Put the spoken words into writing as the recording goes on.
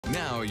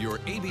Now, your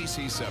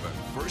ABC 7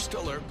 First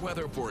Alert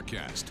Weather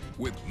Forecast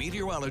with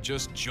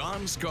meteorologist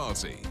John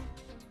Scalzi.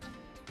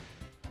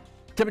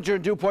 Temperature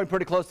and dew point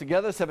pretty close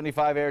together.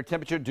 75 air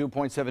temperature, dew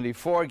point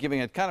 74,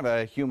 giving it kind of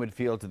a humid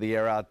feel to the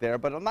air out there.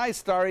 But a nice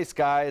starry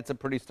sky. It's a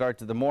pretty start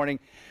to the morning.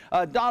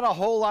 Not a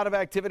whole lot of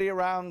activity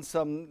around.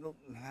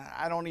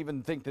 I don't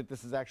even think that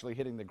this is actually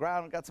hitting the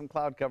ground. We've got some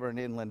cloud cover in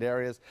inland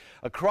areas.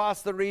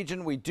 Across the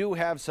region, we do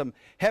have some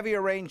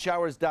heavier rain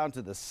showers down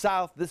to the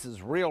south. This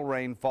is real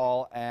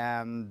rainfall,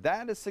 and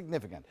that is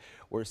significant.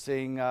 We're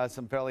seeing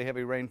some fairly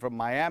heavy rain from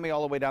Miami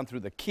all the way down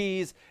through the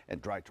Keys and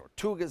dry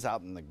Tortugas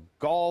out in the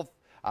Gulf,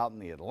 out in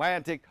the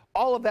Atlantic.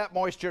 All of that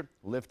moisture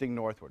lifting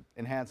northward,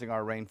 enhancing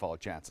our rainfall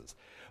chances.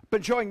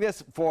 Been showing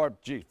this for,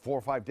 4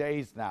 or 5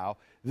 days now.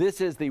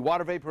 This is the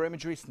water vapor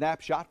imagery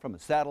snapshot from a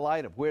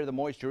satellite of where the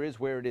moisture is,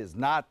 where it is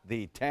not.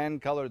 The tan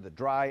color, the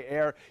dry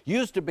air,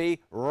 used to be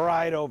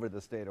right over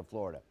the state of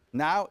Florida.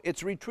 Now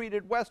it's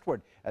retreated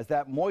westward as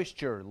that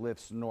moisture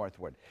lifts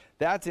northward.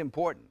 That's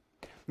important.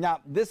 Now,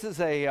 this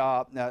is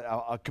a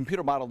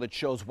computer model that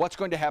shows what's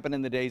going to happen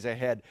in the days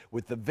ahead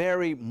with the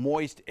very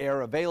moist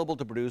air available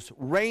to produce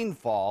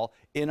rainfall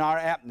in our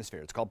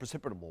atmosphere. It's called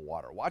precipitable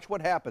water. Watch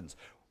what happens.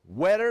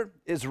 Wetter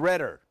is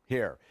redder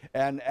here.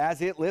 And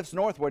as it lifts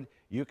northward,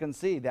 you can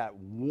see that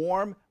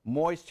warm,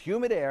 moist,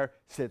 humid air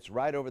sits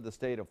right over the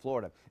state of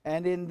Florida.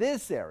 And in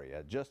this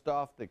area, just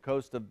off the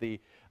coast of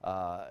the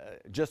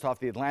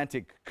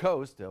Atlantic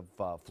coast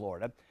of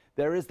Florida,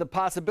 there is the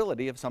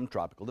possibility of some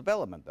tropical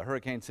development. The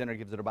Hurricane Center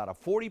gives it about a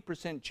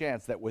 40%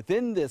 chance that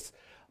within this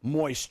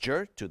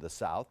moisture to the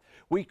south,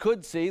 we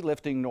could see,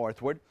 lifting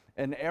northward,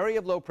 an area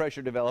of low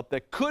pressure develop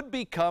that could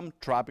become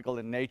tropical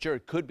in nature.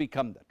 It could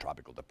become a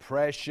tropical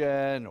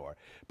depression or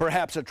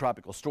perhaps a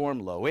tropical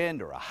storm, low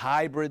end, or a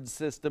hybrid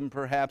system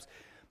perhaps.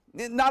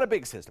 Not a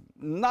big system,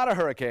 not a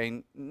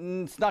hurricane.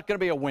 It's not going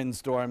to be a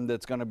windstorm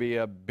that's going to be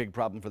a big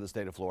problem for the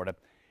state of Florida.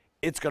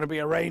 It's going to be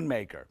a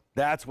rainmaker.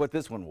 That's what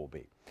this one will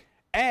be.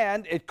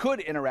 And it could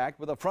interact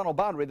with a frontal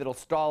boundary that'll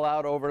stall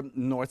out over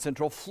north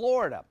central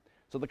Florida.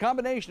 So the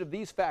combination of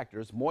these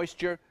factors,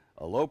 moisture,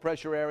 a low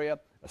pressure area,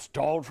 a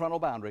stalled frontal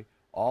boundary,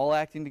 all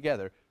acting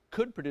together,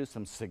 could produce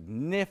some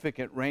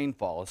significant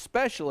rainfall,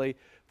 especially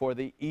for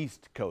the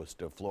east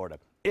coast of Florida.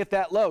 If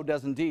that low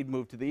does indeed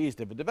move to the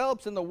east, if it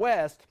develops in the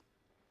west,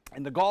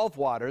 in the Gulf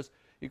waters,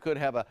 you could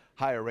have a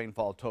higher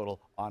rainfall total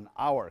on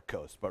our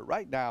coast. But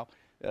right now,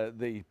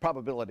 the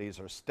probabilities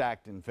are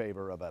stacked in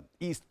favor of an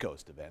east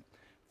coast event.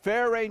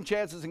 Fair rain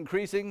chances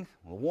increasing,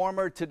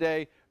 warmer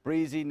today,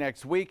 breezy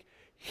next week.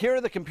 Here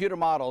are the computer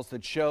models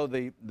that show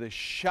the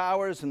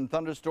showers and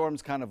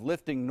thunderstorms kind of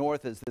lifting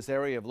north as this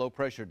area of low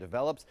pressure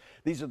develops.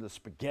 These are the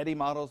spaghetti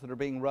models that are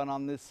being run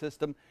on this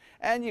system.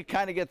 And you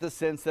kind of get the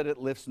sense that it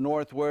lifts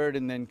northward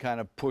and then kind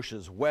of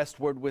pushes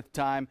westward with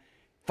time.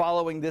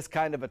 Following this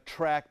kind of a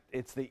track,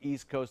 it's the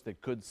east coast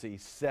that could see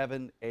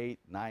 7, 8,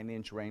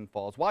 9-inch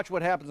rainfalls. Watch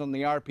what happens on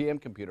the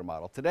RPM computer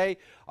model. Today,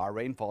 our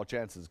rainfall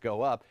chances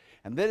go up.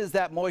 And then as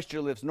that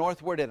moisture lifts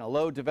northward and a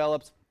low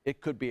develops,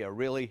 it could be a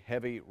really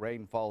heavy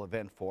rainfall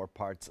event for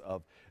parts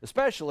of,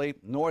 especially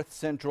north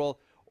central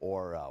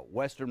or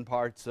western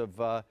parts of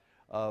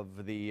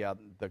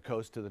the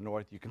coast to the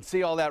north. You can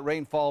see all that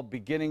rainfall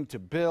beginning to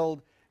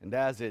build, and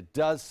as it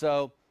does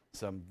so,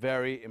 some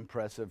very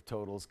impressive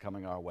totals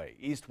coming our way.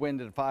 East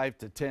wind at 5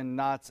 to 10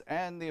 knots,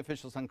 and the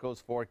official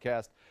Suncoast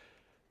forecast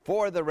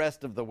for the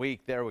rest of the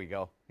week, there we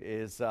go,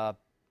 is,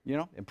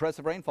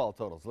 impressive rainfall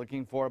totals.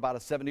 Looking for about a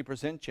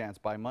 70% chance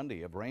by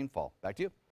Monday of rainfall. Back to you.